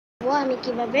আমি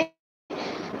কিভাবে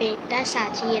বেডটা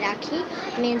সাজিয়ে রাখি,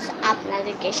 মিন্স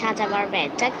আপনাদেরকে সাজাবার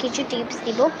বেডটা কিছু টিপস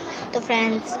দিব। তো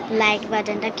ফ্রেন্ডস, লাইক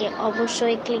বাটনটাকে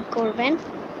অবশ্যই ক্লিক করবেন,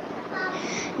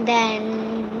 দেন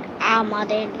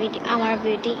আমার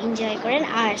ভিডিও এনজয় করেন,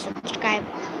 আর সাবস্ক্রাইব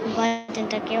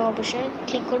বাটনটাকে অবশ্যই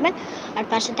ক্লিক করবেন, আর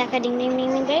পাশে থাকা ডিং ডিং ডিং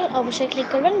ডিং অবশ্যই ক্লিক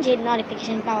করবেন যে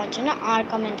নোটিফিকেশন পাওয়ার জন্য, আর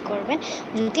কমেন্ট করবেন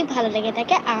যদি ভালো লেগে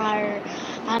থাকে, আর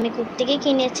আমি কোত্থেকে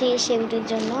কিনেছি সেগুলোর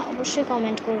জন্য অবশ্যই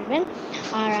কমেন্ট করবেন,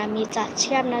 আর আমি চাচ্ছি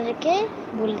আপনাদেরকে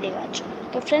বলে দেওয়ার জন্য।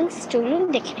 তো ফ্রেন্ডস, চলুন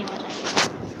দেখে নেওয়া যায়।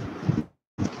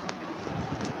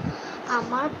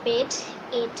 আমার পেট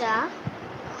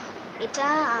এটা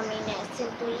আমি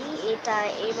সিম্পলি এটা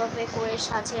এইভাবে করে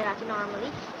সাজিয়ে রাখি নর্মালি।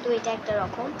 তো এটা একটা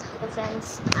রকম। তো ফ্রেন্ডস,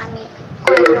 আমি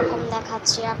কয়েক রকম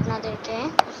দেখাচ্ছি আপনাদেরকে।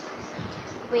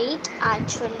 ওয়েট,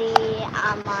 অ্যাকচুয়ালি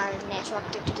আমার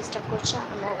নেটওয়ার্কটা একটু ডিস্টার্ব করছে,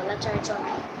 আমার মোবাইলের চার্জার।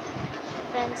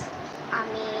 ফ্রেন্ডস,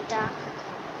 আমি এটা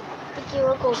কেউ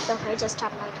করতে হয়, জাস্ট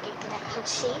আপনাদেরকে একটু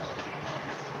দেখাচ্ছি।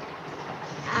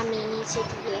 আমি নিচে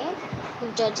দিয়ে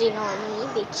যে নর্মালি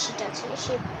বেডশিট আছে,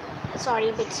 বেডশিট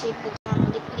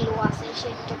নর্মালি পিলো আছে,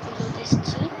 সেটা পিলো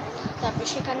দিচ্ছি। তারপর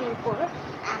সেখানের উপর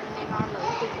আমি নর্মাল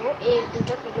পিলো, এই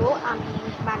দুটো পিলো আমি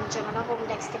বাণিজ্যমেলা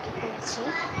হোমডেক্স থেকে কিনেছি,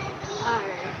 আর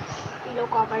পিলো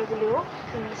কভারগুলোও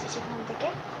কিনেছি সেখান থেকে।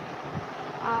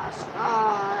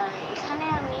 আর এখানে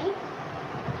আমি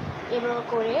এভাবে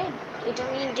করে, এটা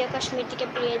আমি ইন্ডিয়া কাশ্মীর থেকে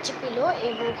পেয়েছি পিলো,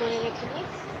 এভাবে করে রেখে নিই।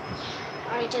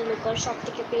 আর এটা লোকাল শপ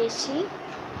থেকে পেয়েছি,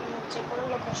 যে কোনো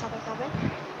লোকাল শপে পাবে।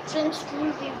 ফ্রেন্ডস, ফুল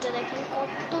ভিউটা দেখেন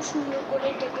কত সুন্দর করে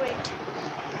ডেকোরেট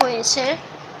হয়েছে।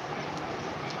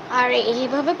 আর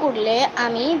এইভাবে করলে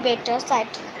আমি বেডটার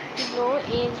সাইড পিলো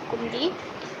এরকম দিই,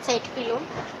 সাইড পিলো।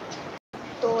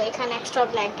 তো এখানে এক্সট্রা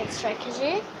ব্ল্যাঙ্কেটস রেখেছি।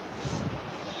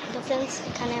 তো ফ্রেন্ডস,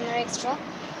 এখানে আমার এক্সট্রা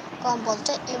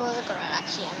কম্বলটা এভাবে করে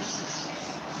রাখি আমি।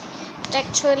 এটা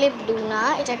অ্যাকচুয়ালি ব্লু না,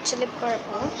 এটা actually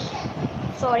purple.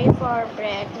 Sorry for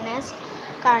brightness,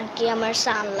 কারণ কি আমার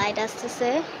সানলাইট আসতেছে।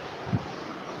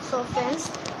 সো ফ্রেন্ডস,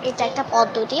 এটা একটা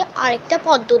পদ্ধতি। আরেকটা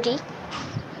পদ্ধতি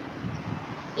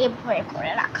এভাবে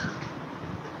করে রাখা,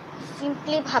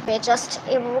 সিম্পলি ভাবে জাস্ট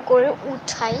এভাবে করে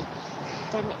উঠাই,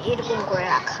 দেন এরকম করে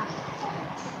রাখা,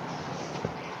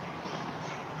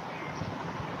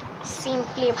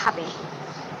 সিম্পলি ভাবে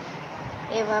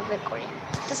এভাবে করে।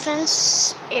 তো ফ্রেন্ডস,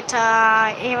 এটা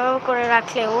এভাবে করে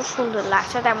রাখলেও সুন্দর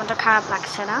লাগছে, তেমনটা খারাপ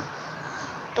লাগছে না।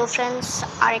 তো ফ্রেন্ডস,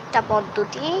 আরেকটা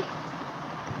পদ্ধতি,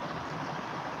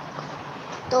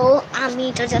 তো আমি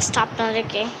এটা জাস্ট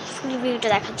আপনাদেরকে ফুল ভিউটা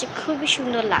দেখাচ্ছি, খুবই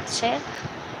সুন্দর লাগছে,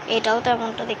 এটাও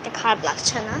তেমনটা দেখতে খারাপ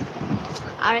লাগছে না।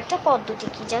 আর একটা পদ্ধতি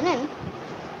কি জানেন,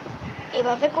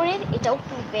 এভাবে করে এটাও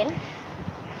তুলবেন,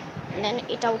 দেন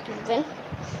এটাও তুলবেন,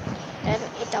 দেন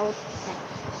এটাও তুলবেন।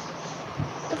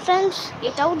 তো ফ্রেন্ডস,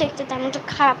 এটাও দেখতে তেমনটা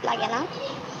খারাপ লাগে না,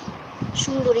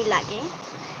 সুন্দরই লাগে।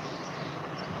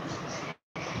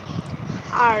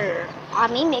 আর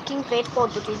আমি মেকিং বেড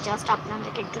পদ্ধতি জাস্ট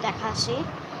আপনাদেরকে একটু দেখাচ্ছি,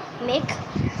 মেক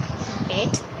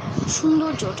বেড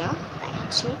সৌন্দর্যটা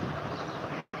দেখাচ্ছি।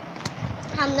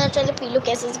 আপনারা চাইলে পিলো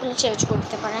কেসেসগুলো চেঞ্জ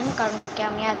করতে পারেন, কারণ কি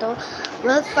আমি এত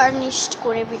ওয়েল ফার্নিশড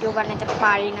করে ভিডিও বানাতে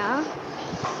পারি না,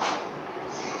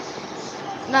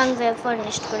 নন ওয়েল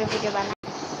ফার্নিশড করে ভিডিও বানাই।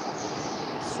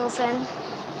 সো ফ্রেন্ড,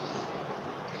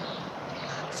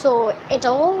 সো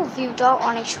এটাও ভিউটা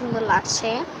অনেক সুন্দর লাগছে।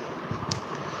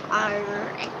 আর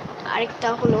আরেকটা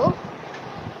হলো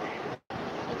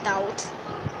উইথাউট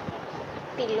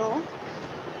পিলো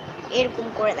এরকম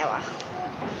করে দেওয়া,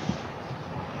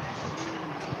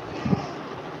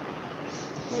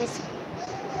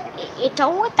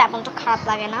 এটাও তেমনটা খারাপ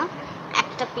লাগে না।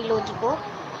 একটা পিলো দিব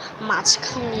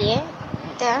মাঝখান দিয়ে,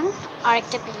 দেন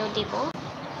আরেকটা পিলো দিব,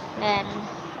 দেন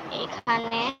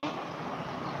এখানে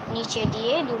নিচে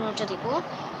দিয়ে দুটো দিব,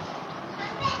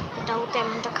 এটাও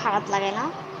তেমনটা খারাপ লাগে না,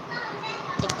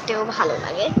 দেখতেও ভালো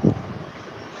লাগে।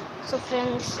 সো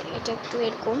ফ্রেন্ডস, এটা একটু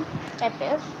এরকম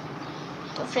টাইপের।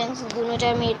 তো ফ্রেন্ডস, দুটোটা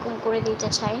আমি এরকম করে দিতে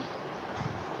চাই,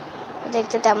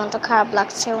 দেখতে তেমনটা খারাপ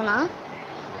লাগছেও না।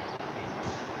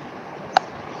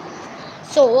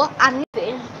 সো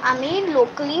আমি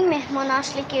লোকালি মেহমান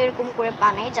আসলে কি এরকম করে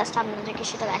বানাই, জাস্ট আপনাদেরকে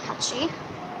সেটা দেখাচ্ছি।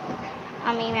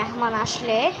 আমি মেহমান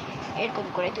আসলে এরকম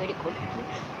করে তৈরি করি,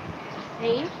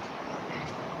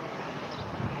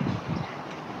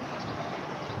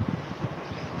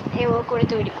 এভাবে করে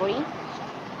তৈরি করি।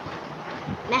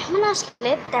 মেহমান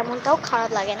আসলে তেমনটাও খারাপ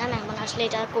লাগে না, মেহমান আসলে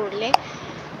এটা করলে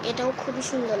এটাও খুবই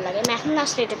সুন্দর লাগে। মেহমান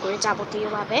আসলে এটা করে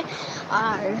যাবতীয়ভাবে,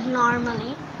 আর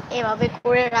নর্মালি এভাবে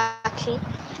করে রাখি।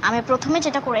 আমি প্রথমে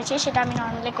যেটা করেছি সেটা আমি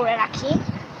নর্মালি করে রাখি।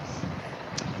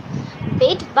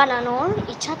 বেড বানানোর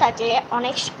ইচ্ছা থাকলে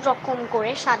অনেক রকম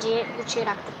করে সাজিয়ে গুছিয়ে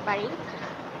রাখতে পারি।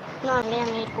 নর্মালি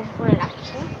আমি এরকম করে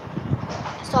রাখি।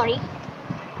 সরি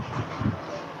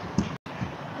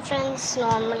ফ্রেন্ডস,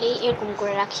 নর্মালি এরকম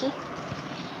করে রাখি।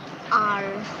 আর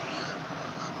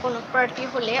কোনো পার্টি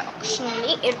হলে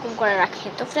অপশনালি এরকম করে রাখি।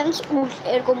 তো ফ্রেন্ডস,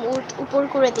 এরকম উপর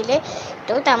করে দিলে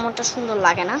তো তেমনটা সুন্দর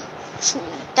লাগে না,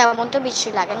 তেমনটা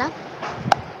বিশ্রী লাগে না।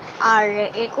 আর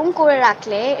এরকম করে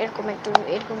রাখলে,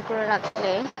 এরকম করে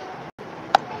রাখলে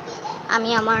আমি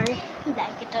আমার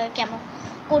এটা কেমন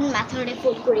কোন মেথডে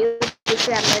ফোল্ড করি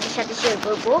আপনাদের সাথে শেয়ার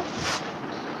করবো।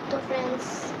 তো ফ্রেন্ডস,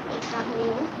 এটা হলো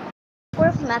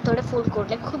মেথডে ফোল্ড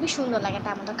করলে খুবই সুন্দর লাগে,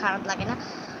 তেমন তো খারাপ লাগে না।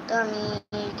 তো আমি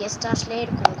গেস্ট আসলে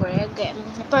এরকম করে,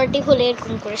 পার্টি হলে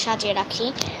এরকম করে সাজিয়ে রাখি,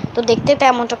 তো দেখতে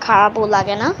তেমনটা খারাপও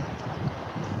লাগে না।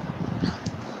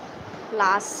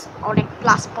 অনেক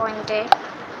প্লাস পয়েন্টে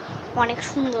অনেক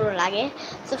সুন্দর লাগে।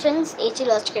 সো ফ্রেন্ডস, এই ছিল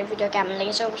আজকের ভিডিও। কেমন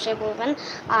লেগেছে অবশ্যই বলবেন।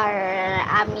 আর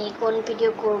আমি কোন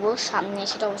ভিডিও করব সামনে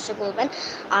সেটা অবশ্যই বলবেন।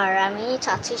 আর আমি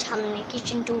চাচ্ছি সামনে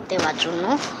কিচেন ট্যুর দেওয়ার জন্য,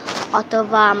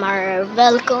 অথবা আমার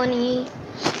ব্যালকনি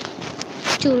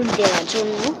ট্যুর দেওয়ার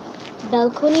জন্য।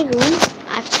 ব্যালকনি রুম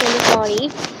অ্যাকচুয়ালি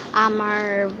আমার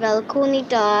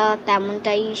ব্যালকনিটা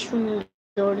তেমনটাই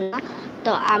সুন্দর না,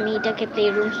 তো আমি এটাকে প্লে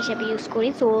রুম হিসেবে ইউজ করি।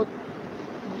 তো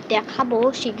দেখাবো,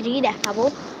 শীঘ্রই দেখাবো।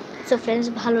 সো ফ্রেন্ডস,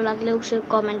 ভালো লাগলে অবশ্যই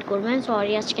কমেন্ট করবেন।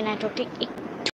 সরি আজকে নেটওয়ার্কটি